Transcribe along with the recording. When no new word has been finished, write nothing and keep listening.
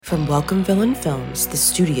From Welcome Villain Films, the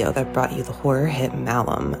studio that brought you the horror hit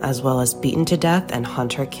Malum, as well as Beaten to Death and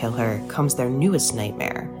Hunter Kill Her, comes their newest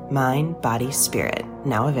nightmare, Mind, Body, Spirit,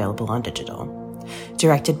 now available on digital.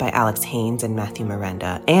 Directed by Alex Haynes and Matthew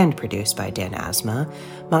Miranda, and produced by Dan Asma,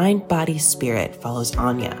 Mind, Body, Spirit follows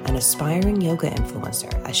Anya, an aspiring yoga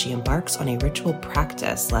influencer, as she embarks on a ritual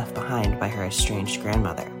practice left behind by her estranged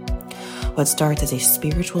grandmother. What starts as a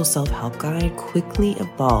spiritual self-help guide quickly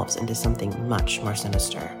evolves into something much more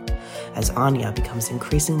sinister. As Anya becomes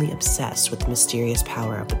increasingly obsessed with the mysterious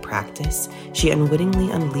power of the practice, she unwittingly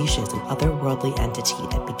unleashes an otherworldly entity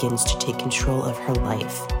that begins to take control of her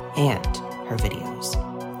life and her videos.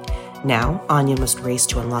 Now, Anya must race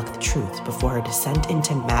to unlock the truth before her descent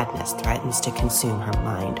into madness threatens to consume her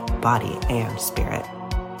mind, body, and spirit.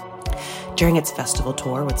 During its festival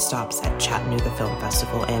tour with stops at Chattanooga Film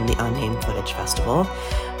Festival and the Unnamed Footage Festival,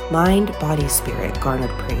 Mind, Body, Spirit garnered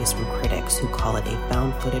praise from critics who call it a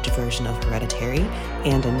found footage version of Hereditary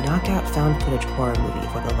and a knockout found footage horror movie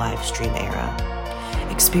for the live stream era.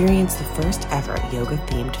 Experience the first ever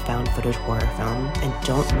yoga-themed found footage horror film, and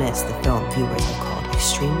don't miss the film viewers have called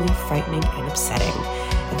extremely frightening and upsetting.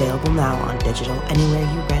 Available now on digital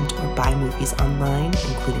anywhere you rent or buy movies online,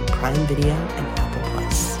 including Prime Video and Apple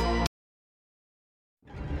Plus.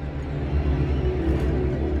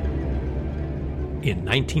 In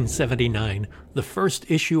 1979, the first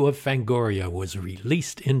issue of Fangoria was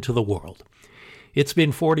released into the world. It's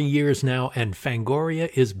been 40 years now, and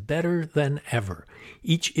Fangoria is better than ever,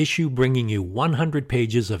 each issue bringing you 100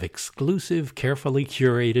 pages of exclusive, carefully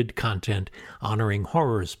curated content honoring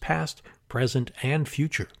horrors past, present, and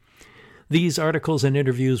future. These articles and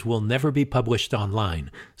interviews will never be published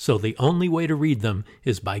online, so the only way to read them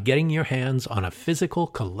is by getting your hands on a physical,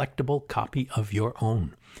 collectible copy of your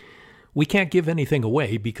own. We can't give anything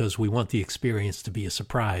away because we want the experience to be a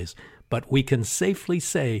surprise, but we can safely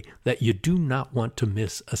say that you do not want to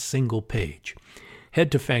miss a single page.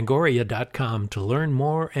 Head to Fangoria.com to learn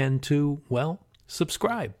more and to, well,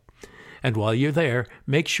 subscribe. And while you're there,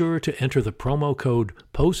 make sure to enter the promo code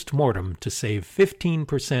POSTMORTEM to save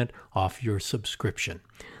 15% off your subscription.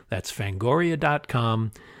 That's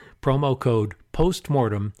Fangoria.com, promo code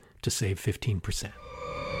POSTMORTEM to save 15%.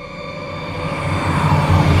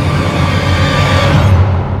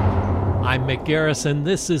 I'm Mick Garrison.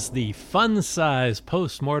 This is the fun-size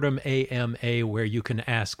Postmortem AMA where you can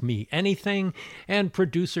ask me anything, and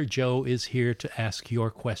producer Joe is here to ask your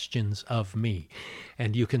questions of me.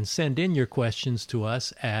 And you can send in your questions to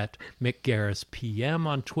us at MickGarrisPM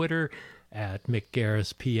on Twitter, at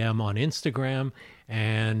MickGarrisPM on Instagram,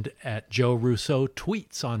 and at Joe Russo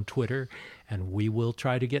Tweets on Twitter, and we will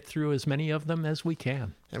try to get through as many of them as we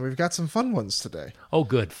can. And we've got some fun ones today. Oh,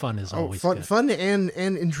 good. Fun is always fun, good. Fun and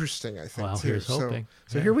interesting, I think, well, too. Here's hoping.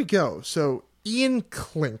 So here we go. So Ian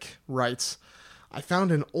Klink writes, I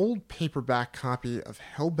found an old paperback copy of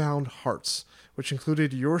Hellbound Hearts, which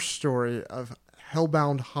included your story of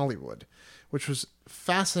Hellbound Hollywood, which was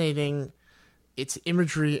fascinating, its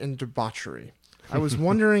imagery and debauchery. I was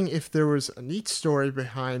wondering if there was a neat story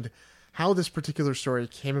behind how this particular story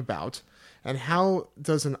came about, and how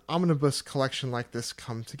does an omnibus collection like this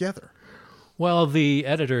come together? Well, the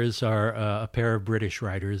editors are a pair of British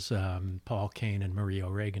writers, Paul Kane and Marie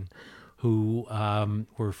O'Regan, who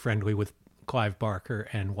were friendly with Clive Barker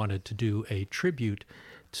and wanted to do a tribute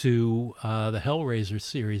to the Hellraiser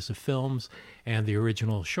series of films and the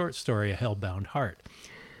original short story, A Hellbound Heart.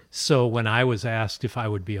 So when I was asked if I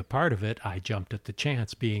would be a part of it, I jumped at the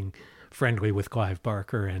chance, being friendly with Clive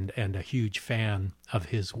Barker and a huge fan of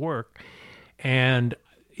his work. And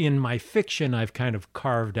in my fiction, I've kind of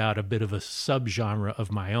carved out a bit of a subgenre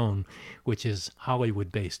of my own, which is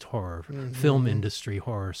Hollywood-based horror, film industry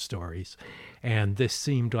horror stories. And this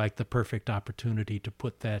seemed like the perfect opportunity to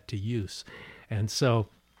put that to use. And so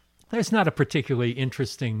there's not a particularly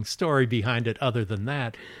interesting story behind it other than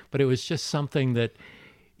that, but it was just something that,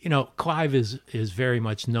 you know, Clive is very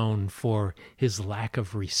much known for his lack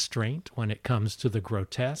of restraint when it comes to the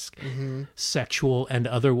grotesque, sexual and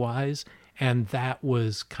otherwise. And that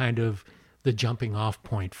was kind of the jumping off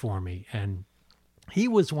point for me. And he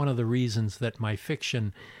was one of the reasons that my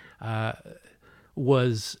fiction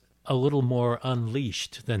was a little more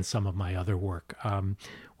unleashed than some of my other work,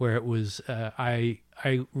 where it was, I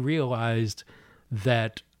realized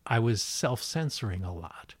that I was self-censoring a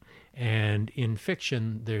lot. And in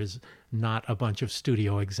fiction, there's not a bunch of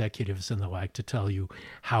studio executives and the like to tell you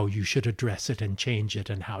how you should address it and change it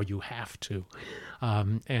and how you have to.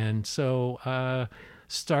 And so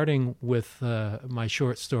starting with my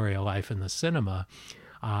short story, A Life in the Cinema,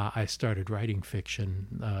 I started writing fiction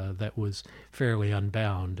that was fairly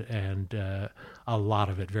unbound, and a lot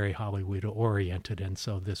of it very Hollywood-oriented, and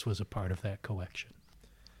so this was a part of that collection.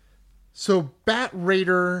 So Bat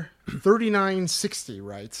Raider 3960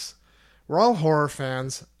 writes, we're all horror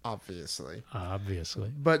fans, obviously.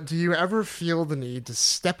 Obviously. But do you ever feel the need to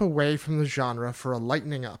step away from the genre for a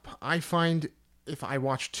lightening up? I find if I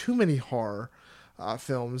watch too many horror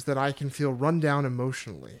films that I can feel run down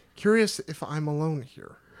emotionally. Curious if I'm alone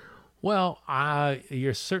here. Well,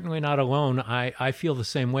 you're certainly not alone. I feel the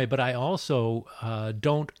same way, but I also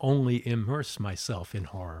don't only immerse myself in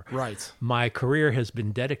horror. Right. My career has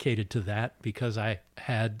been dedicated to that because I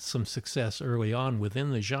had some success early on within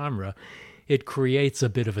the genre. It creates a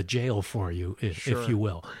bit of a jail for you, if you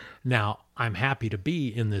will. Now, I'm happy to be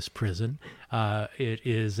in this prison. It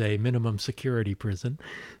is a minimum security prison.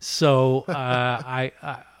 So,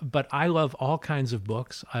 but I love all kinds of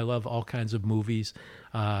books. I love all kinds of movies.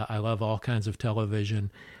 I love all kinds of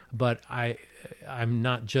television. But I'm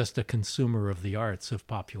not just a consumer of the arts of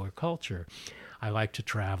popular culture. I like to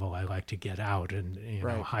travel. I like to get out and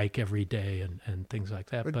hike every day and things like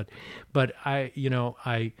that. But I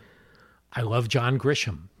love John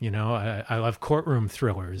Grisham. I love courtroom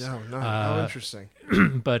thrillers. How interesting.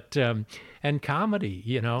 But and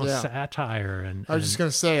comedy, satire and. I was just gonna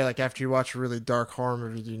say, like, after you watch a really dark horror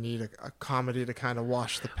movie, do you need a comedy to kind of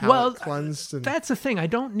wash the palate cleansed? And... That's the thing. I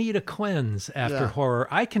don't need a cleanse after horror.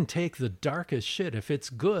 I can take the darkest shit if it's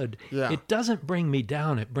good. Yeah. It doesn't bring me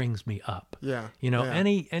down. It brings me up. Yeah.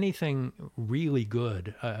 Anything really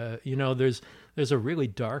good. There's a really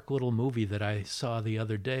dark little movie that I saw the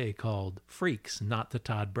other day called Freaks, not the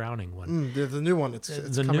Todd Browning one. The new one. It's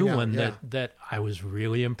the new out, one that I was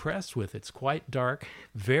really impressed with. It's quite dark,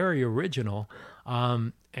 very original,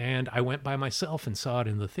 and I went by myself and saw it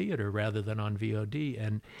in the theater rather than on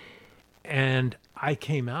VOD, and I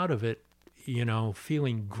came out of it,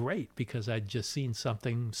 feeling great because I'd just seen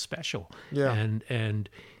something special, and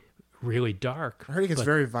really dark. I heard it gets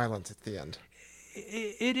very violent at the end.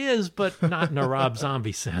 It is, but not in a Rob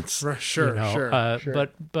Zombie sense. Sure.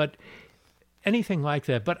 But anything like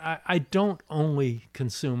that. But I don't only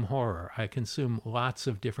consume horror. I consume lots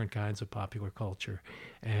of different kinds of popular culture,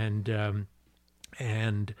 and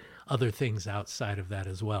other things outside of that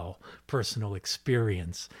as well. Personal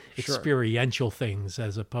experience, experiential things,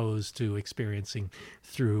 as opposed to experiencing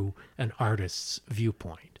through an artist's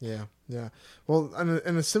viewpoint. Yeah. Well,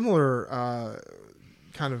 in a similar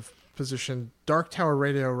kind of position, Dark Tower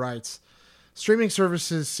Radio writes, streaming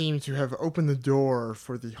services seem to have opened the door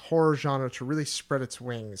for the horror genre to really spread its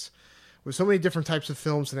wings. With so many different types of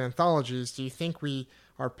films and anthologies, do you think we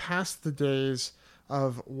are past the days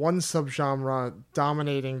of one subgenre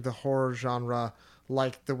dominating the horror genre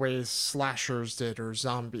like the way slashers did or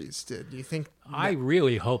zombies did? Do you think... I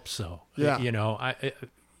really hope so. Yeah.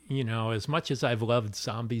 As much as I've loved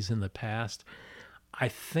zombies in the past, I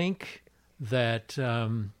think that...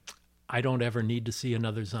 I don't ever need to see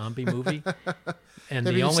another zombie movie. And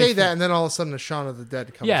you say that, and then all of a sudden a Shaun of the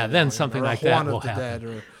Dead comes along, then something like that will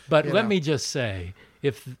happen. But let me just say,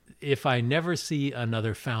 if I never see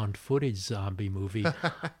another found footage zombie movie,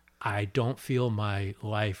 I don't feel my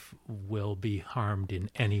life will be harmed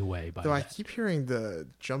in any way by Though that. I keep hearing the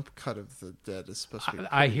jump cut of the Dead is supposed to be...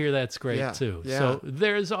 I hear that's great, too. Yeah. So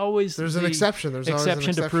there's always... There's an exception. There's always an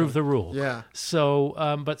exception to prove the rule. Yeah. So,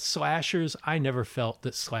 but slashers, I never felt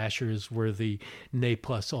that slashers were the ne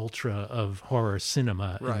plus ultra of horror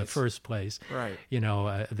cinema in the first place. Right.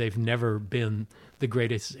 They've never been the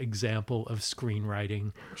greatest example of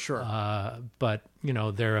screenwriting. Sure. But,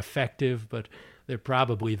 they're effective, but... they're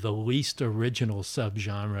probably the least original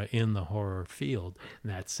subgenre in the horror field,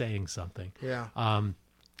 and that's saying something. Yeah.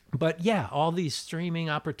 But all these streaming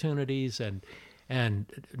opportunities and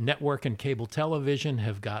network and cable television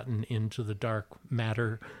have gotten into the dark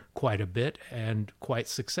matter quite a bit and quite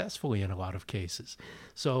successfully in a lot of cases.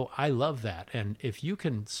 So I love that. And if you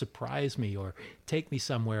can surprise me or take me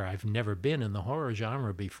somewhere I've never been in the horror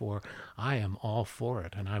genre before, I am all for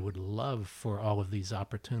it. And I would love for all of these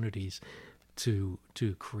opportunities to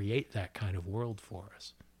create that kind of world for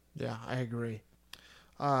us. Yeah, I agree.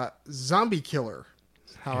 Zombie Killer.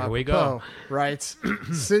 Here we go. Right.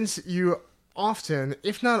 Since you often,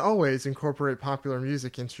 if not always, incorporate popular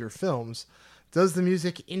music into your films, does the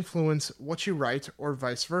music influence what you write or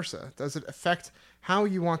vice versa? Does it affect how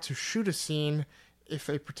you want to shoot a scene if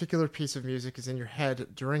a particular piece of music is in your head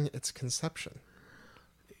during its conception?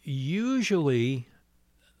 Usually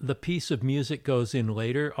the piece of music goes in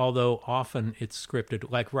later, although often it's scripted.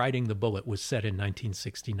 Like Riding the Bullet was set in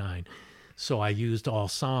 1969, so I used all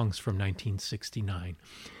songs from 1969.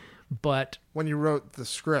 But when you wrote the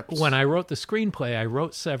script, when I wrote the screenplay, I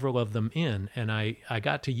wrote several of them in, and I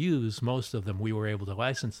got to use most of them. We were able to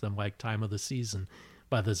license them, like Time of the Season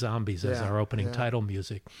by the Zombies as our opening title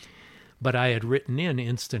music. But I had written in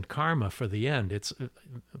Instant Karma for the end. It's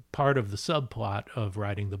part of the subplot of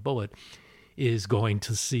Riding the Bullet is going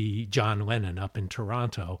to see John Lennon up in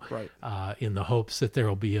Toronto, in the hopes that there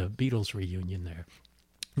will be a Beatles reunion there.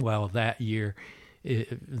 Well, that year,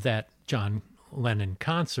 that John Lennon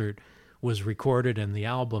concert was recorded and the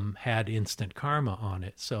album had Instant Karma on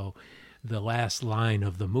it. So the last line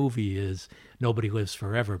of the movie is, nobody lives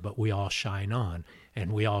forever, but we all shine on.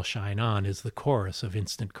 And we all shine on is the chorus of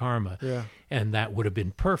Instant Karma. Yeah. And that would have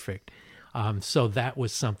been perfect. So that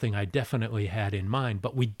was something I definitely had in mind,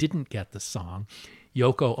 but we didn't get the song.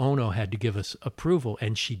 Yoko Ono had to give us approval,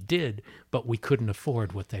 and she did, but we couldn't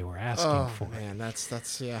afford what they were asking for. Oh, man,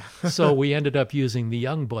 that's yeah. So we ended up using the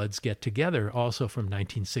Youngbloods Get Together, also from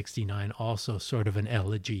 1969, also sort of an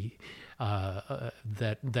elegy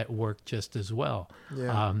that worked just as well.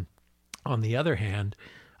 Yeah. On the other hand,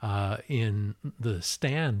 in the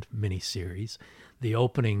Stand miniseries, the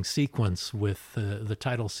opening sequence with the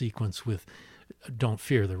title sequence with Don't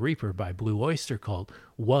Fear the Reaper by Blue Oyster Cult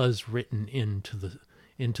was written into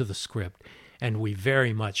the script, and we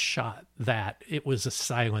very much shot that. It was a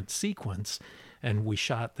silent sequence, and we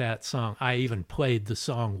shot that song. I even played the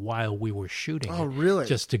song while we were shooting it. Really?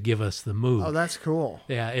 Just to give us the mood. Oh, that's cool.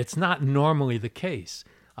 Yeah, it's not normally the case.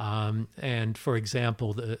 And for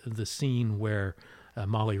example, the scene where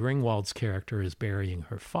Molly Ringwald's character is burying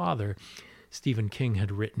her father, Stephen King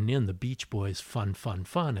had written in the Beach Boys' Fun, Fun,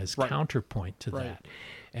 Fun as counterpoint to that.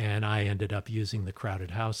 And I ended up using the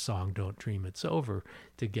Crowded House song, Don't Dream It's Over,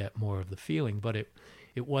 to get more of the feeling. But it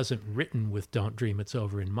wasn't written with Don't Dream It's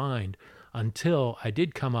Over in mind until I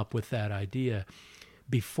did come up with that idea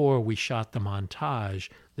before we shot the montage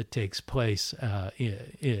that takes place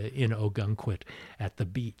in Ogunquit at the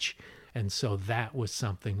beach. And so that was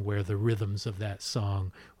something where the rhythms of that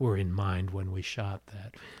song were in mind when we shot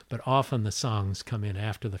that. But often the songs come in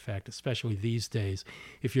after the fact, especially these days.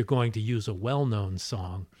 If you're going to use a well-known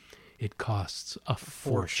song, it costs a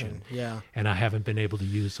fortune. Yeah. And I haven't been able to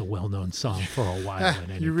use a well-known song for a while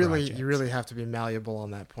in any you projects. really have to be malleable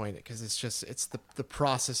on that point, because it's the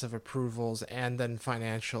process of approvals and then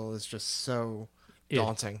financial is just so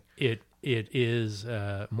daunting. It is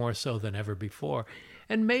more so than ever before.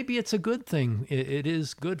 And maybe it's a good thing. It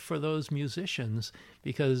is good for those musicians,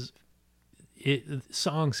 because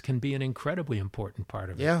songs can be an incredibly important part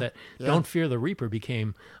of it. Don't Fear the Reaper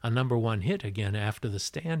became a #1 hit again after The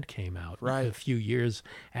Stand came out, a few years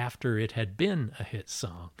after it had been a hit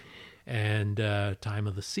song. And Time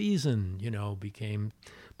of the Season, became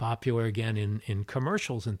popular again in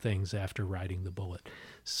commercials and things after Riding the Bullet.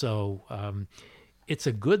 So it's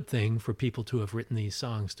a good thing for people to have written these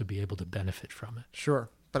songs to be able to benefit from it. Sure.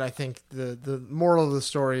 But I think the moral of the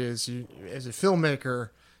story is, you, as a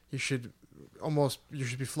filmmaker, you should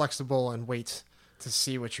be flexible and wait to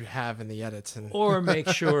see what you have in the edits, or make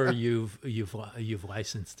sure you've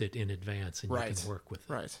licensed it in advance and you can work with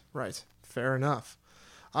it. Right. Fair enough.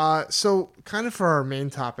 So kind of for our main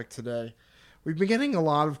topic today, we've been getting a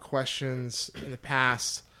lot of questions in the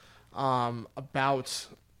past about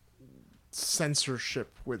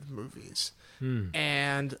censorship with movies.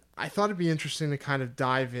 And I thought it'd be interesting to kind of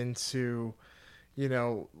dive into,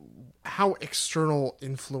 how external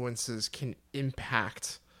influences can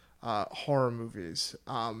impact horror movies,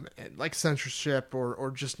 like censorship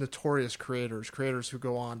or just notorious creators who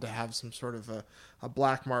go on to have some sort of a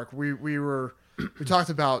black mark. We talked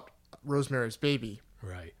about Rosemary's Baby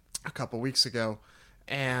a couple weeks ago,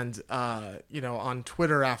 and on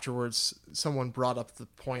Twitter afterwards, someone brought up the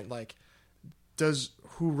point, like, does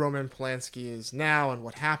who Roman Polanski is now and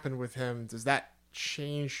what happened with him, does that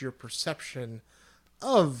change your perception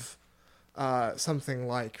of something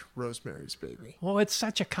like Rosemary's Baby? Well, it's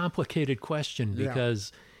such a complicated question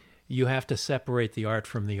because you have to separate the art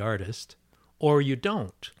from the artist, or you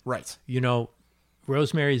don't. Right.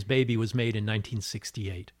 Rosemary's Baby was made in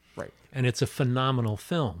 1968. Right. And it's a phenomenal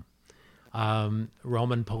film.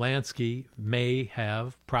 Roman Polanski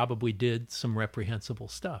probably did some reprehensible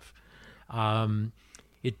stuff.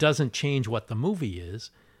 It doesn't change what the movie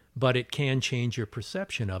is, but it can change your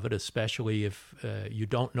perception of it, especially if you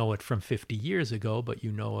don't know it from 50 years ago, but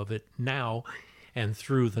you know of it now and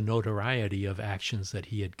through the notoriety of actions that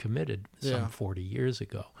he had committed some 40 years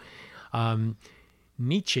ago.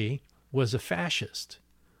 Nietzsche was a fascist,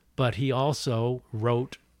 but he also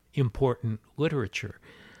wrote important literature.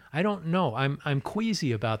 I don't know. I'm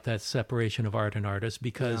queasy about that separation of art and artist,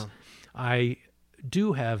 because I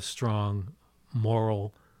do have strong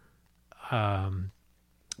moral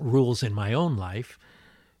rules in my own life,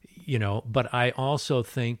 but I also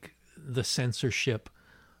think the censorship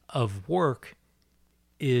of work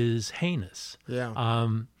is heinous. Yeah.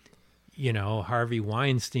 Harvey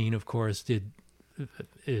Weinstein, of course,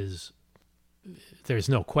 there's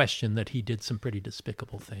no question that he did some pretty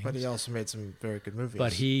despicable things. But he also made some very good movies.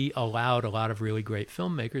 But he allowed a lot of really great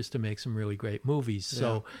filmmakers to make some really great movies.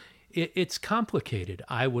 So it's complicated.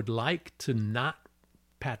 I would like to not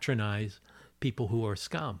patronize people who are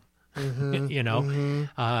scum, and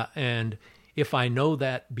if I know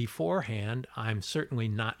that beforehand, I'm certainly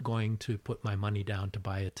not going to put my money down to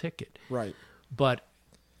buy a ticket. Right. But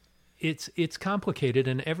it's complicated,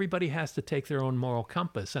 and everybody has to take their own moral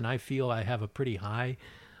compass. And I feel I have a pretty high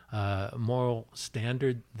moral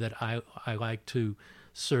standard that I like to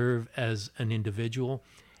serve as an individual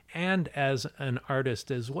and as an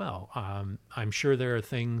artist as well. I'm sure there are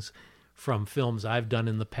things from films I've done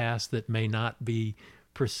in the past that may not be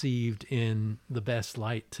perceived in the best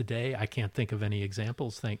light today. I can't think of any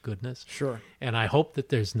examples, thank goodness. Sure. And I hope that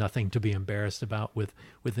there's nothing to be embarrassed about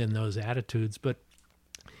within those attitudes. But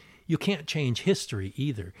you can't change history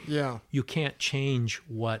either. Yeah. You can't change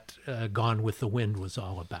what Gone with the Wind was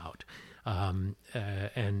all about, and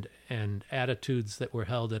attitudes that were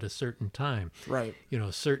held at a certain time. Right.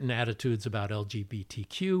 Certain attitudes about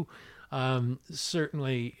LGBTQ,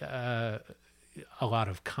 certainly a lot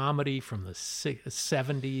of comedy from the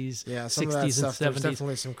 70s, Yeah, some 60s of that and stuff, 70s. there's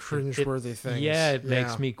definitely some cringeworthy things. Yeah, it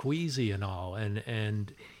makes me queasy and all.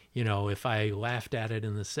 And if I laughed at it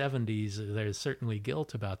in the 70s, there's certainly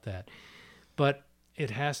guilt about that. But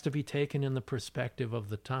it has to be taken in the perspective of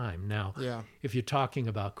the time. Now, if you're talking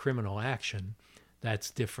about criminal action, that's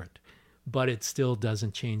different. But it still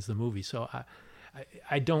doesn't change the movie. So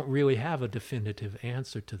I don't really have a definitive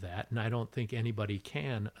answer to that, and I don't think anybody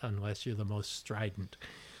can unless you're the most strident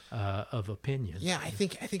of opinion. Yeah, I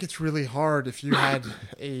think it's really hard if you had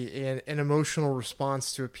an emotional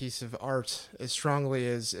response to a piece of art as strongly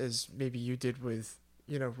as maybe you did with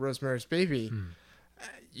Rosemary's Baby.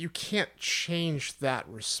 You can't change that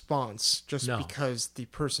response just because the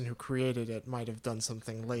person who created it might have done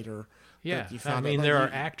something later. Yeah, you found there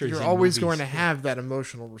are actors. You're in always movies going to have that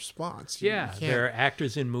emotional response. There are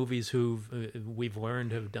actors in movies who we've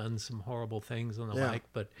learned have done some horrible things and the like,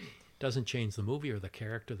 but it doesn't change the movie or the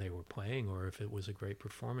character they were playing, or if it was a great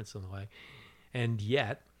performance and the like. And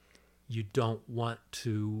yet, you don't want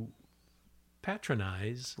to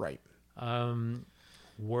patronize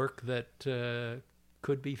work that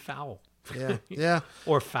could be foul.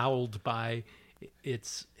 Or fouled by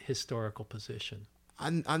its historical position.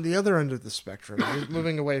 On the other end of the spectrum,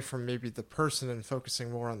 moving away from maybe the person and focusing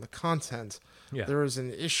more on the content, there was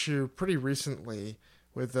an issue pretty recently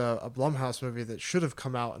with a Blumhouse movie that should have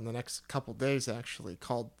come out in the next couple days, actually,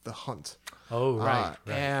 called The Hunt. Oh, right.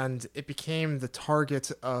 And it became the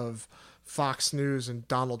target of Fox News and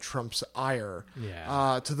Donald Trump's ire,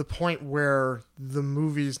 to the point where the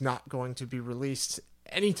movie's not going to be released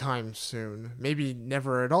anytime soon, maybe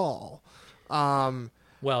never at all.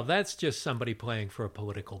 Well, that's just somebody playing for a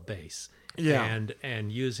political base, and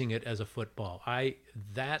using it as a football.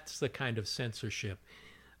 That's the kind of censorship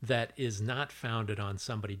that is not founded on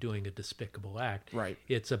somebody doing a despicable act. Right.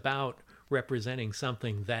 It's about representing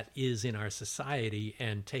something that is in our society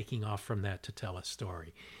and taking off from that to tell a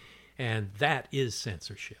story, and that is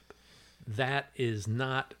censorship. That is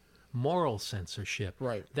not moral censorship.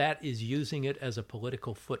 Right. That is using it as a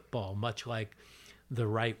political football, much like the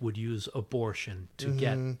right would use abortion to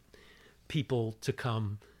get people to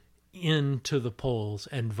come into the polls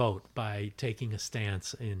and vote by taking a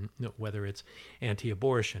stance in whether it's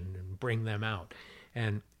anti-abortion and bring them out.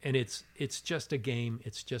 And it's just a game,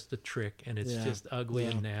 it's just a trick, and it's just ugly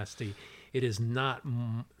and nasty. It is not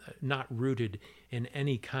rooted in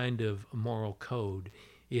any kind of moral code.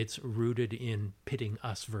 It's rooted in pitting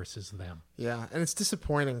us versus them. Yeah, and it's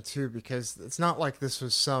disappointing too, because it's not like this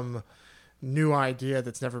was some new idea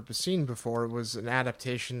that's never been seen before. It was an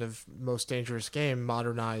adaptation of Most Dangerous Game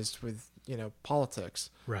modernized with politics,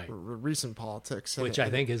 right? Recent politics, which I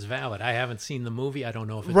think is valid. I haven't seen the movie. I don't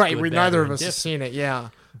know if it's right. Good, We bad, neither or of us have seen it. Yeah,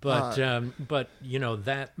 but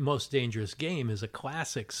that Most Dangerous Game is a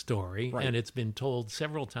classic story, and it's been told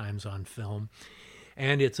several times on film,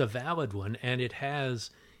 and it's a valid one, and it has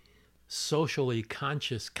socially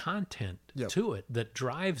conscious content to it that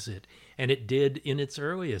drives it, and it did in its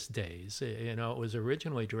earliest days. It was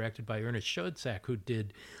originally directed by Ernest Schoedsack, who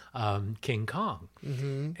did King Kong,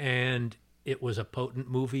 and it was a potent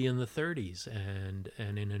movie in the 30s and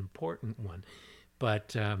an important one.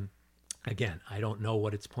 But again, I don't know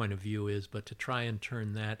what its point of view is, but to try and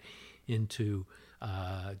turn that into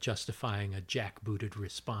justifying a jackbooted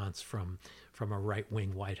response from a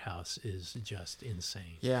right-wing White House is just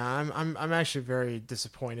insane. Yeah, I'm actually very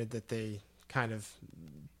disappointed that they kind of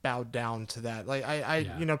bowed down to that. Like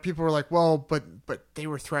people were like, well, but they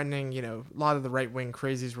were threatening, a lot of the right-wing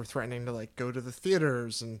crazies were threatening to like go to the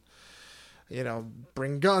theaters and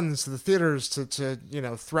bring guns to the theaters to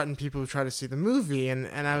threaten people who try to see the movie. And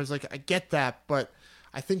I was like, I get that, but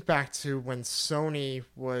I think back to when Sony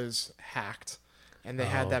was hacked and they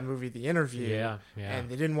had that movie, The Interview, and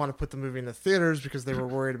they didn't want to put the movie in the theaters because they were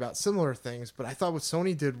worried about similar things. But I thought what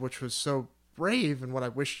Sony did, which was so brave, and what I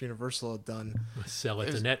wish Universal had done, sell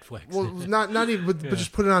it to Netflix. Well, not even, but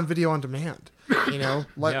just put it on video on demand.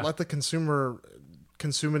 Let the consumer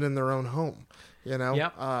consume it in their own home.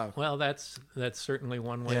 Yep. Well, that's certainly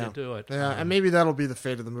one way to do it. Yeah, and maybe that'll be the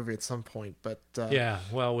fate of the movie at some point. But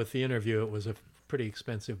well, with The Interview, it was a pretty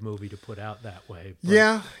expensive movie to put out that way.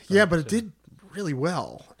 But, but it did really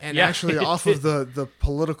well, and actually off of the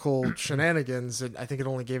political shenanigans, I think it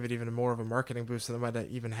only gave it even more of a marketing boost than it might have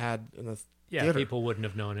even had in the theater. People wouldn't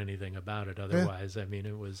have known anything about it otherwise. I mean,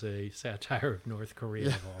 it was a satire of North Korea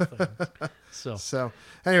of all things. So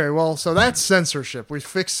anyway, so that's censorship. We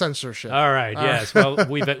fixed censorship. All right. Yes. Well,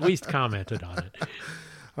 we've at least commented on it.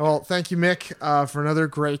 Well, thank you, Mick, for another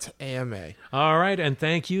great AMA. All right, and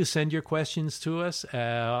thank you. Send your questions to us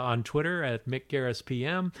on Twitter at Mick Garris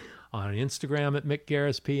PM, on Instagram at Mick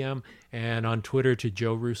Garris PM, and on Twitter to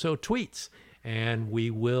Joe Russo Tweets. And we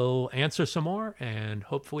will answer some more and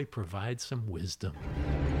hopefully provide some wisdom.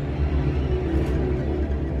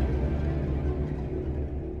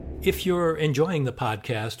 If you're enjoying the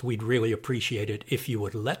podcast, we'd really appreciate it if you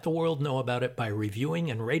would let the world know about it by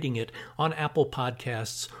reviewing and rating it on Apple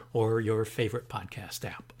Podcasts or your favorite podcast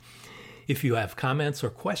app. If you have comments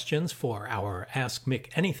or questions for our Ask Mick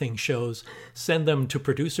Anything shows, send them to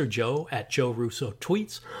producer Joe at Joe Russo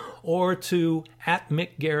Tweets or to at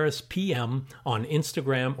Mick Garris PM on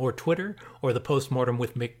Instagram or Twitter, or the Postmortem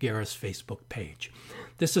with Mick Garris Facebook page.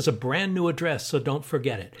 This is a brand new address, so don't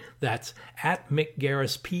forget it. That's at Mick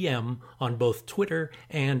Garris PM on both Twitter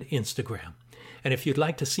and Instagram. And if you'd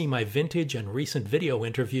like to see my vintage and recent video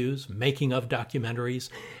interviews, making of documentaries,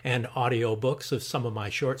 and audiobooks of some of my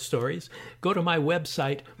short stories, go to my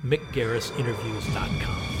website,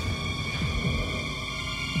 mickgarrisinterviews.com.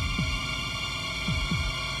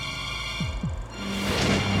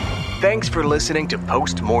 Thanks for listening to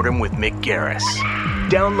Postmortem with Mick Garris.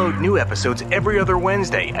 Download new episodes every other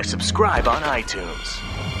Wednesday and subscribe on iTunes.